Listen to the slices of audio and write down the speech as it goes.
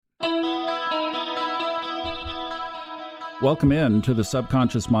Welcome in to the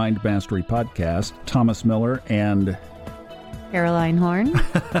Subconscious Mind Mastery Podcast. Thomas Miller and Caroline Horne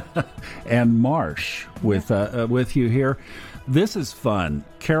and Marsh with you here. This is fun.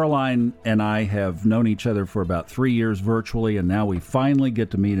 Caroline and I have known each other for about 3 years virtually, and now we finally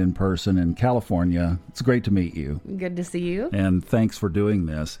get to meet in person in California. It's great to meet you. Good to see you. And thanks for doing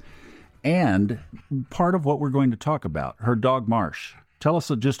this. And part of what we're going to talk about, her dog Marsh. Tell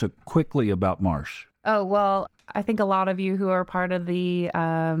us just quickly about Marsh. Oh, well, I think a lot of you who are part of the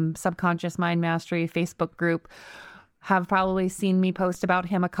Subconscious Mind Mastery Facebook group have probably seen me post about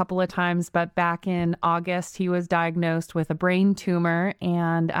him a couple of times, but back in August, he was diagnosed with a brain tumor,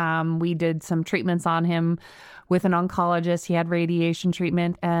 and we did some treatments on him with an oncologist. He had radiation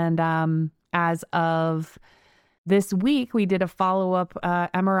treatment, and as of this week, we did a follow-up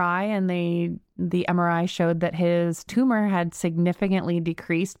MRI, and the MRI showed that his tumor had significantly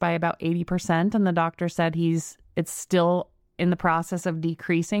decreased by about 80%, and the doctor said it's still in the process of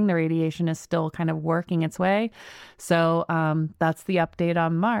decreasing. The radiation is still kind of working its way. So that's the update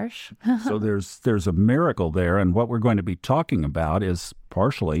on Marsh. So there's a miracle there, and what we're going to be talking about is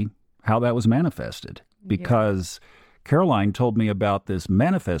partially how that was manifested. Because Caroline told me about this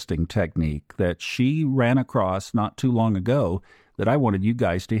manifesting technique that she ran across not too long ago that I wanted you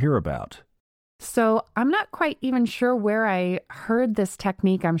guys to hear about. So I'm not quite even sure where I heard this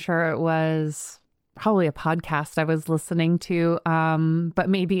technique. I'm sure it was probably a podcast I was listening to, but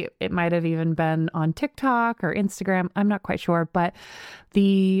maybe it might have even been on TikTok or Instagram. I'm not quite sure. But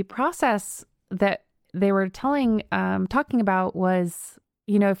the process that they were talking about was,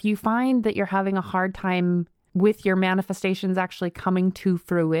 if you find that you're having a hard time with your manifestations actually coming to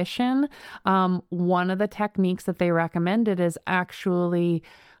fruition, one of the techniques that they recommended is actually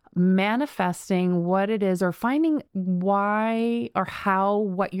manifesting what it is, or finding why or how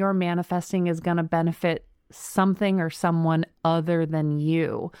what you're manifesting is going to benefit something or someone other than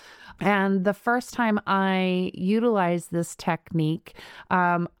you. And the first time I utilized this technique,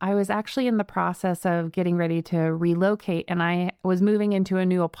 I was actually in the process of getting ready to relocate, and I was moving into a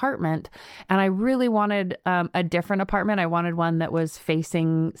new apartment, and I really wanted a different apartment. I wanted one that was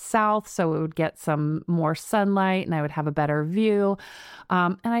facing south, so it would get some more sunlight and I would have a better view.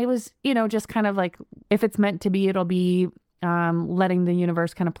 And I was, just kind of like, if it's meant to be, it'll be, letting the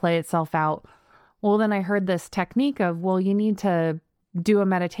universe kind of play itself out. Well, then I heard this technique of, you need to do a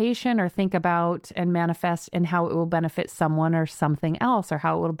meditation or think about and manifest and how it will benefit someone or something else, or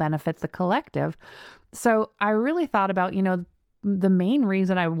how it will benefit the collective. So I really thought about, the main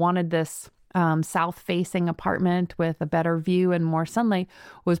reason I wanted this south-facing apartment with a better view and more sunlight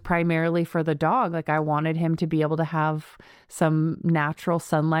was primarily for the dog. Like, I wanted him to be able to have some natural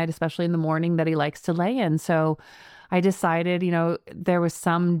sunlight, especially in the morning, that he likes to lay in. So I decided, there was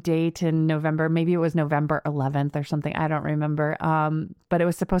some date in November, maybe it was November 11th or something, I don't remember. But it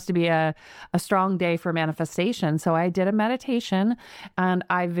was supposed to be a strong day for manifestation. So I did a meditation, and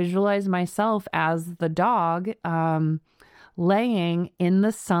I visualized myself as the dog, laying in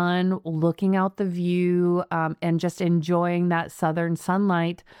the sun, looking out the view, and just enjoying that southern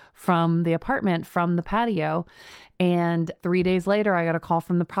sunlight from the apartment, from the patio. And 3 days later, I got a call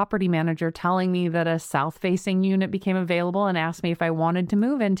from the property manager telling me that a south-facing unit became available and asked me if I wanted to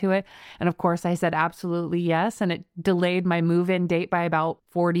move into it. And of course, I said absolutely yes. And it delayed my move-in date by about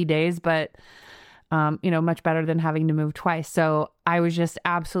 40 days, but, much better than having to move twice. So I was just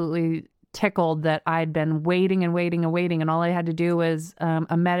absolutely tickled that I'd been waiting and waiting and waiting. And all I had to do was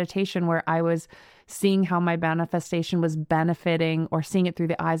a meditation where I was seeing how my manifestation was benefiting, or seeing it through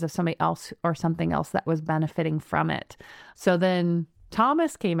the eyes of somebody else or something else that was benefiting from it. So then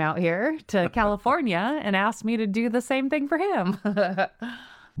Thomas came out here to California and asked me to do the same thing for him.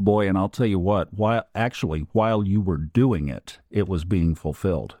 Boy, and I'll tell you what, while you were doing it, it was being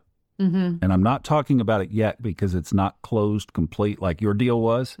fulfilled. Mm-hmm. And I'm not talking about it yet because it's not closed complete like your deal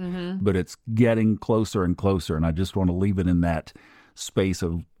was, but it's getting closer and closer. And I just want to leave it in that space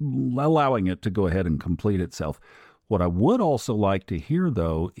of allowing it to go ahead and complete itself. What I would also like to hear,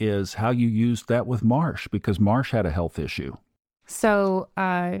 though, is how you used that with Marsh, because Marsh had a health issue. So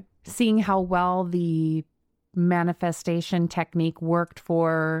seeing how well the manifestation technique worked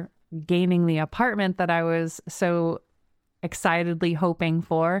for gaining the apartment that I was so excitedly hoping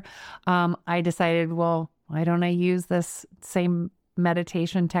for, I decided, why don't I use this same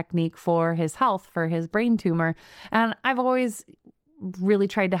meditation technique for his health, for his brain tumor? And I've always really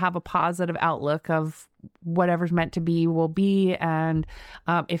tried to have a positive outlook of whatever's meant to be will be. And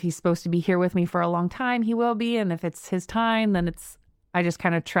if he's supposed to be here with me for a long time, he will be. And if it's his time, then it's I just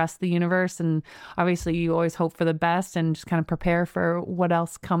kind of trust the universe. And obviously you always hope for the best and just kind of prepare for what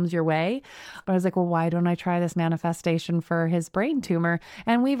else comes your way. But I was like, well, why don't I try this manifestation for his brain tumor?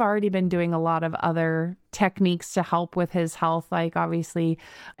 And we've already been doing a lot of other techniques to help with his health, like obviously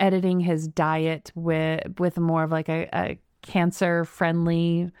editing his diet with more of like a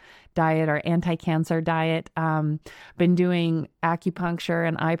cancer-friendly diet or anti-cancer diet. Been doing acupuncture,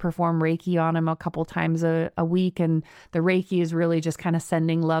 and I perform Reiki on him a couple times a week. And the Reiki is really just kind of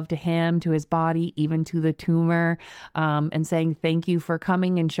sending love to him, to his body, even to the tumor, and saying thank you for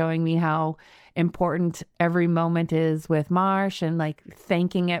coming and showing me how important every moment is with Marsh, and like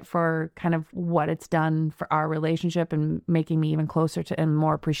thanking it for kind of what it's done for our relationship and making me even closer to and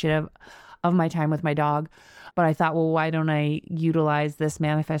more appreciative of my time with my dog. But I thought, well, why don't I utilize this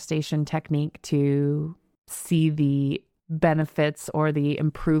manifestation technique to see the benefits or the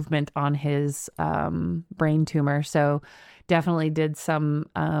improvement on his brain tumor? So definitely did some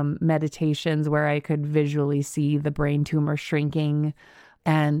meditations where I could visually see the brain tumor shrinking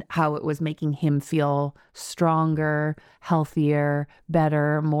and how it was making him feel stronger, healthier,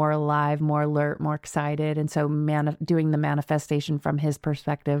 better, more alive, more alert, more excited. And so doing the manifestation from his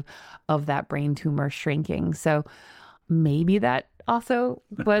perspective of that brain tumor shrinking. So maybe that also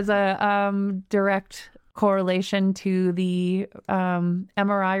was a direct correlation to the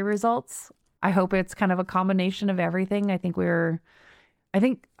MRI results. I hope it's kind of a combination of everything. I think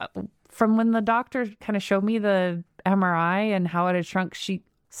from when the doctor kind of showed me the MRI and how it had shrunk, she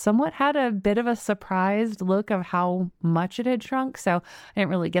somewhat had a bit of a surprised look of how much it had shrunk. So I didn't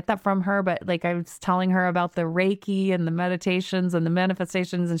really get that from her, but like I was telling her about the Reiki and the meditations and the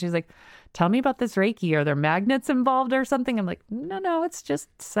manifestations, and she's like, tell me about this Reiki. Are there magnets involved or something? I'm like, no, it's just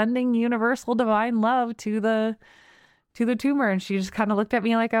sending universal divine love to the tumor. And she just kind of looked at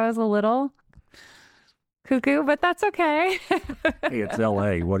me like I was a little cuckoo, but that's okay. Hey, it's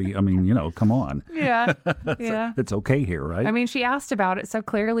LA. Come on. Yeah. Yeah. It's okay here, right? I mean, she asked about it, so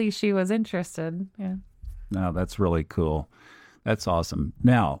clearly she was interested. Yeah. No, that's really cool. That's awesome.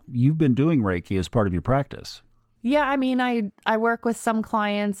 Now, you've been doing Reiki as part of your practice. Yeah, I mean, I work with some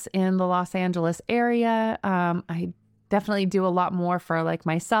clients in the Los Angeles area. I definitely do a lot more for like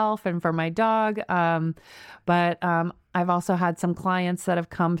myself and for my dog. But I've also had some clients that have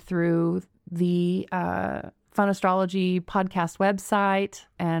come through the Fun Astrology podcast website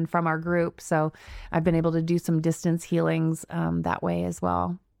and from our group. So I've been able to do some distance healings that way as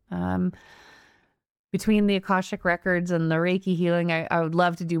well. Between the Akashic Records and the Reiki healing, I would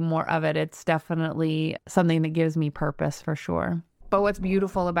love to do more of it. It's definitely something that gives me purpose for sure. But what's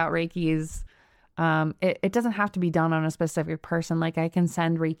beautiful about Reiki is it doesn't have to be done on a specific person. Like I can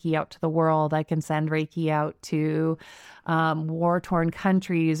send Reiki out to the world. I can send Reiki out to war-torn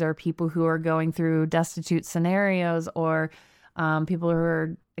countries or people who are going through destitute scenarios or people who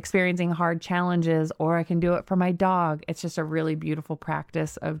are experiencing hard challenges, or I can do it for my dog. It's just a really beautiful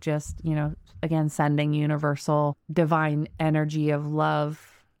practice of just, again, sending universal divine energy of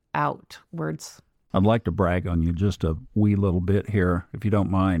love outwards. I'd like to brag on you just a wee little bit here, if you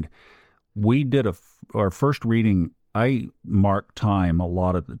don't mind. We did our first reading. I mark time a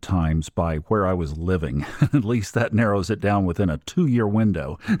lot of the times by where I was living. At least that narrows it down within a 2-year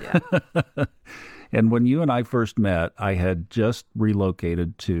window. Yeah. And when you and I first met, I had just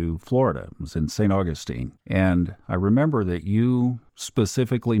relocated to Florida. It was in St. Augustine. And I remember that you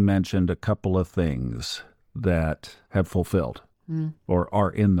specifically mentioned a couple of things that have fulfilled or are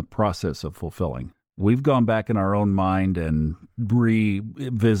in the process of fulfilling. We've gone back in our own mind and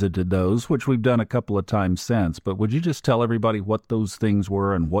revisited those, which we've done a couple of times since. But would you just tell everybody what those things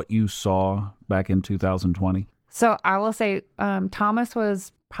were and what you saw back in 2020? So I will say Thomas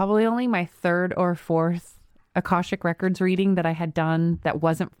was probably only my third or fourth Akashic Records reading that I had done that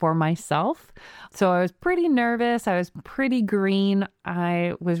wasn't for myself. So I was pretty nervous. I was pretty green.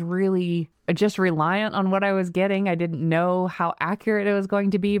 I was really just reliant on what I was getting. I didn't know how accurate it was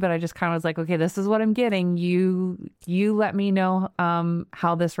going to be, but I just kind of was like, okay, this is what I'm getting. You let me know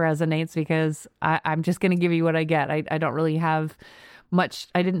how this resonates, because I'm just going to give you what I get. I don't really have much.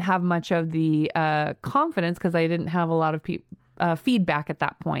 I didn't have much of the confidence because I didn't have a lot of feedback at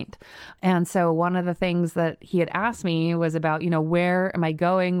that point. And so one of the things that he had asked me was about, where am I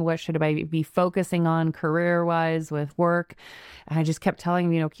going? What should I be focusing on career-wise with work? And I just kept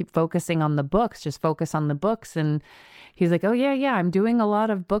telling him, keep focusing on the books, just focus on the books. And he's like, oh, yeah, I'm doing a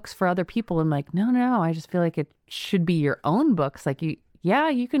lot of books for other people. I'm like, no, I just feel like it should be your own books. Like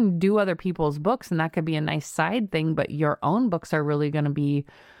you can do other people's books and that could be a nice side thing, but your own books are really going to be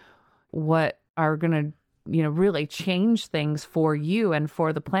what are going to really change things for you and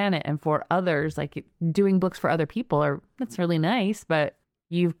for the planet and for others. Like doing books for other people that's really nice, but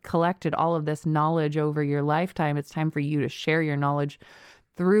you've collected all of this knowledge over your lifetime. It's time for you to share your knowledge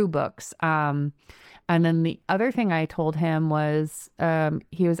through books. And then the other thing I told him was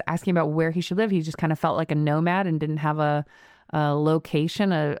he was asking about where he should live. He just kind of felt like a nomad and didn't have a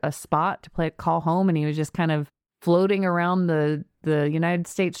location, a spot to call home. And he was just kind of floating around the United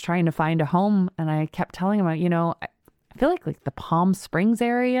States trying to find a home. And I kept telling him, I feel like the Palm Springs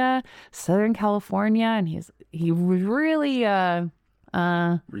area, Southern California. And he was really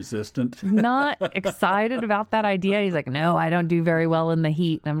resistant, not excited about that idea. He's like, no, I don't do very well in the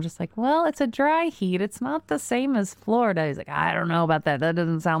heat. And I'm just like, well, it's a dry heat. It's not the same as Florida. He's like, I don't know about that. That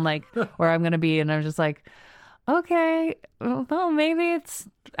doesn't sound like where I'm going to be. And I'm just like, okay, well, maybe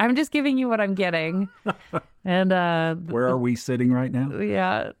I'm just giving you what I'm getting. And where are we sitting right now?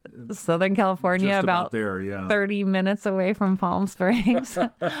 Yeah, Southern California, just about there, yeah. 30 minutes away from Palm Springs.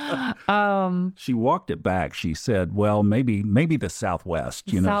 She walked it back. She said, well, maybe the Southwest,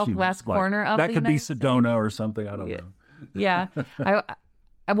 Southwest corner of that the could be United Sedona States. Or something. I don't know. Yeah.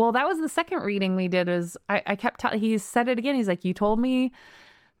 Well, that was the second reading we did. I kept he said it again. He's like, you told me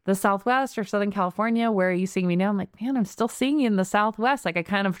the Southwest or Southern California, where are you seeing me now? I'm like, man, I'm still seeing you in the Southwest. Like I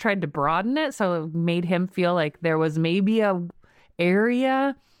kind of tried to broaden it. So it made him feel like there was maybe a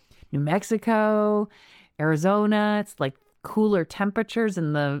area, New Mexico, Arizona. It's like cooler temperatures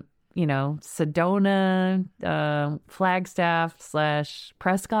in the, Sedona, Flagstaff /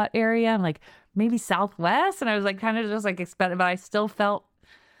 Prescott area. I'm like, maybe Southwest. And I was like, kind of just like expected, but I still felt,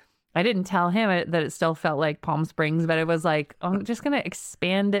 I didn't tell him that it still felt like Palm Springs, but it was like, I'm just going to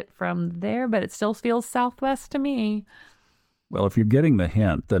expand it from there, but it still feels Southwest to me. Well, if you're getting the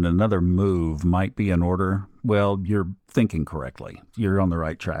hint that another move might be in order, well, you're thinking correctly. You're on the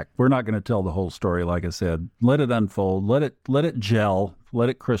right track. We're not going to tell the whole story. Like I said, let it unfold, let it gel, let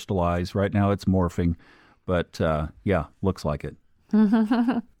it crystallize. Right now it's morphing, but yeah, looks like it.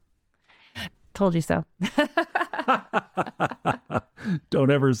 Told you so. Don't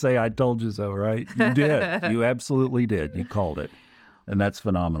ever say I told you so, right? You did. You absolutely did. You called it. And that's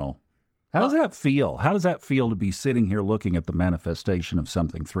phenomenal. How does that feel? How does that feel to be sitting here looking at the manifestation of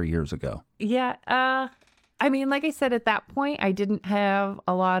something 3 years ago? Yeah. I mean, like I said, at that point, I didn't have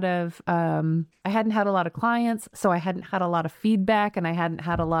a lot of, I hadn't had a lot of clients, so I hadn't had a lot of feedback, and I hadn't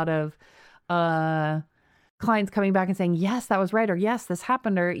had a lot of clients coming back and saying, yes, that was right, or yes, this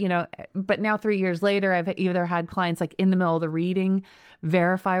happened, or, but now 3 years later, I've either had clients like in the middle of the reading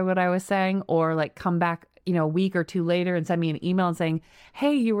verify what I was saying, or like come back, a week or two later and send me an email and saying,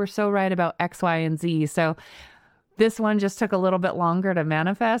 hey, you were so right about X, Y, and Z. So this one just took a little bit longer to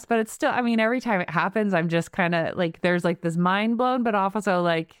manifest, but it's still, I mean, every time it happens, I'm just kind of like, there's like this mind blown, but also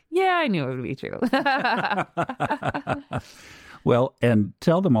like, yeah, I knew it would be true. Well, and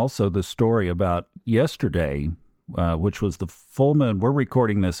tell them also the story about yesterday, which was the full moon. We're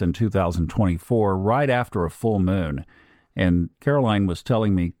recording this in 2024, right after a full moon. And Caroline was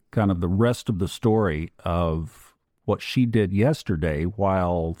telling me kind of the rest of the story of what she did yesterday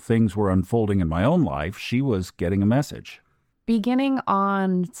while things were unfolding in my own life. She was getting a message. Beginning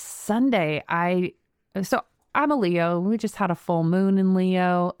on Sunday, I'm a Leo. We just had a full moon in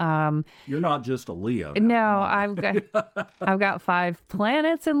Leo. You're not just a Leo. No, I've got 5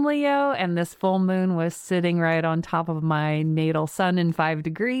 planets in Leo, and this full moon was sitting right on top of my natal sun in 5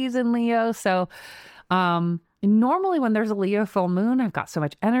 degrees in Leo. So, normally when there's a Leo full moon, I've got so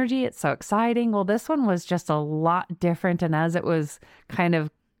much energy. It's so exciting. Well, this one was just a lot different. And as it was kind of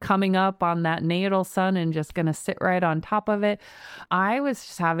coming up on that natal sun and just going to sit right on top of it, I was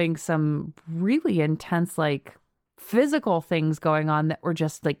just having some really intense, like physical things going on that were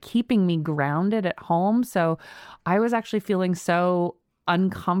just like keeping me grounded at home. So I was actually feeling so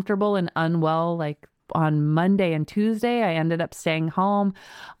uncomfortable and unwell, like on Monday and Tuesday. I ended up staying home.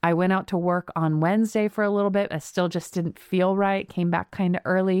 I went out to work on Wednesday for a little bit. I still just didn't feel right. Came back kind of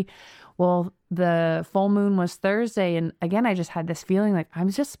early. Well, the full moon was Thursday. And again, I just had this feeling like I'm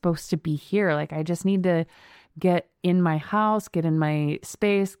just supposed to be here. Like I just need to get in my house, get in my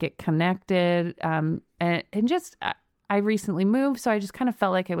space, get connected. And just, I recently moved. So I just kind of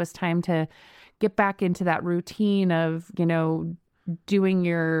felt like it was time to get back into that routine of, doing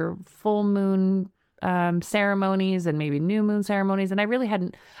your full moon ceremonies and maybe new moon ceremonies. And I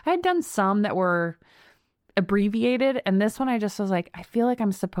had done some that were abbreviated. And this one, I just was like, I feel like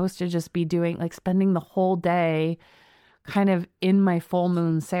I'm supposed to just be spending the whole day kind of in my full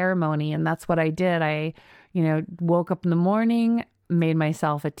moon ceremony. And that's what I did. I, woke up in the morning. made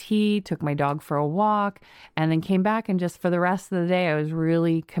myself a tea, took my dog for a walk, and then came back. And just for the rest of the day, I was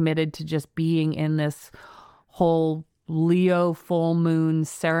really committed to just being in this whole Leo full moon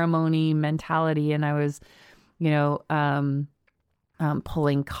ceremony mentality. And I was,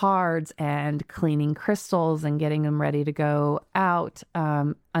 pulling cards and cleaning crystals and getting them ready to go out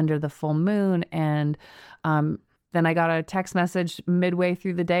under the full moon. And then I got a text message midway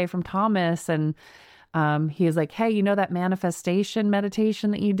through the day from Thomas, and he was like, hey, that manifestation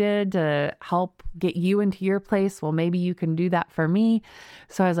meditation that you did to help get you into your place? Well, maybe you can do that for me.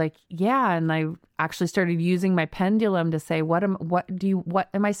 So I was like, yeah. And I actually started using my pendulum to say, what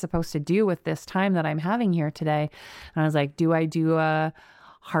am I supposed to do with this time that I'm having here today? And I was like, do I do a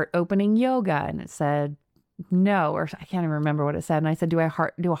heart opening yoga? And it said no, or I can't even remember what it said. And I said, do I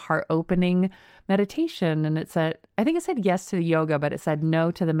do a heart opening meditation? And it said, I think it said yes to the yoga, but it said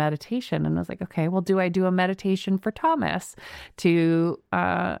no to the meditation. And I was like, okay, well, do I do a meditation for Thomas to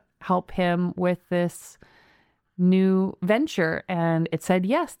help him with this new venture? And it said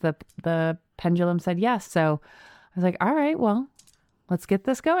yes. The pendulum said yes. So I was like, all right, well, let's get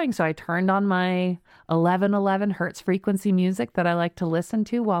this going. So I turned on my 1111 hertz frequency music that I like to listen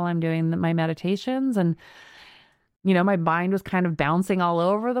to while I'm doing my meditations. And my mind was kind of bouncing all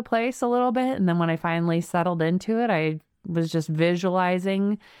over the place a little bit. And then when I finally settled into it, I was just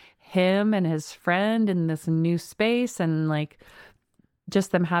visualizing him and his friend in this new space, and like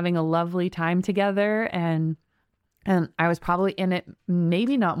just them having a lovely time together. And I was probably in it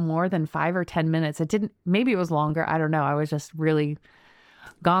maybe not more than 5 or 10 minutes. Maybe it was longer. I don't know. I was just really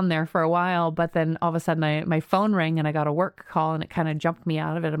gone there for a while. But then all of a sudden my phone rang and I got a work call, and it kind of jumped me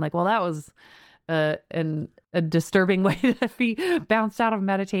out of it. I'm like, well, that was a disturbing way to be bounced out of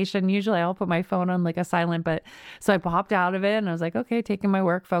meditation. Usually I'll put my phone on like a silent, but so I popped out of it and I was like, okay, taking my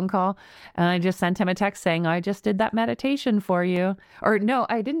work phone call. And I just sent him a text saying, I just did that meditation for you. Or no,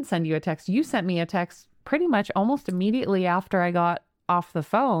 I didn't send you a text. You sent me a text pretty much almost immediately after I got off the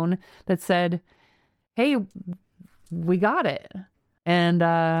phone that said, hey, we got it. And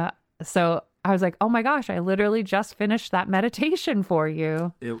so I was like, oh my gosh, I literally just finished that meditation for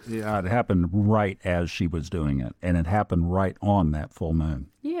you. It happened right as she was doing it. And it happened right on that full moon.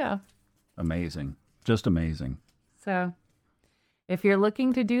 Yeah. Amazing. Just amazing. So if you're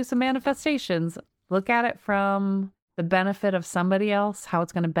looking to do some manifestations, look at it from the benefit of somebody else, how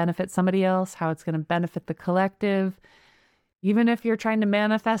it's going to benefit somebody else, how it's going to benefit the collective. Even if you're trying to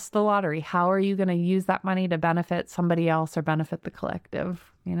manifest the lottery, how are you going to use that money to benefit somebody else or benefit the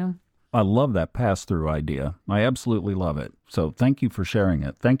collective, I love that pass-through idea. I absolutely love it. So thank you for sharing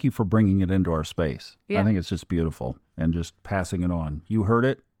it. Thank you for bringing it into our space. Yeah. I think it's just beautiful, and just passing it on. You heard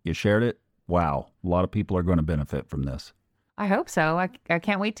it. You shared it. Wow. A lot of people are going to benefit from this. I hope so. I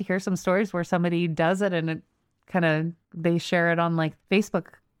can't wait to hear some stories where somebody does it and they share it on like Facebook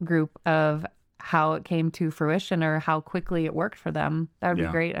group of how it came to fruition or how quickly it worked for them. That would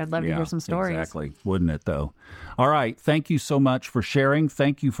be great. I'd love to hear some stories. Exactly. Wouldn't it though? All right. Thank you so much for sharing.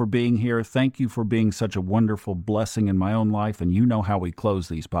 Thank you for being here. Thank you for being such a wonderful blessing in my own life. And you know how we close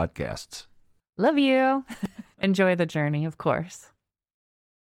these podcasts. Love you. Enjoy the journey, of course.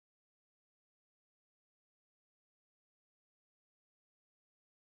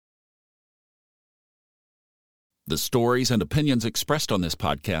 The stories and opinions expressed on this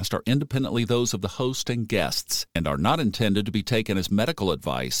podcast are independently those of the host and guests and are not intended to be taken as medical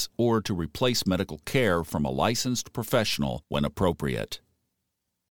advice or to replace medical care from a licensed professional when appropriate.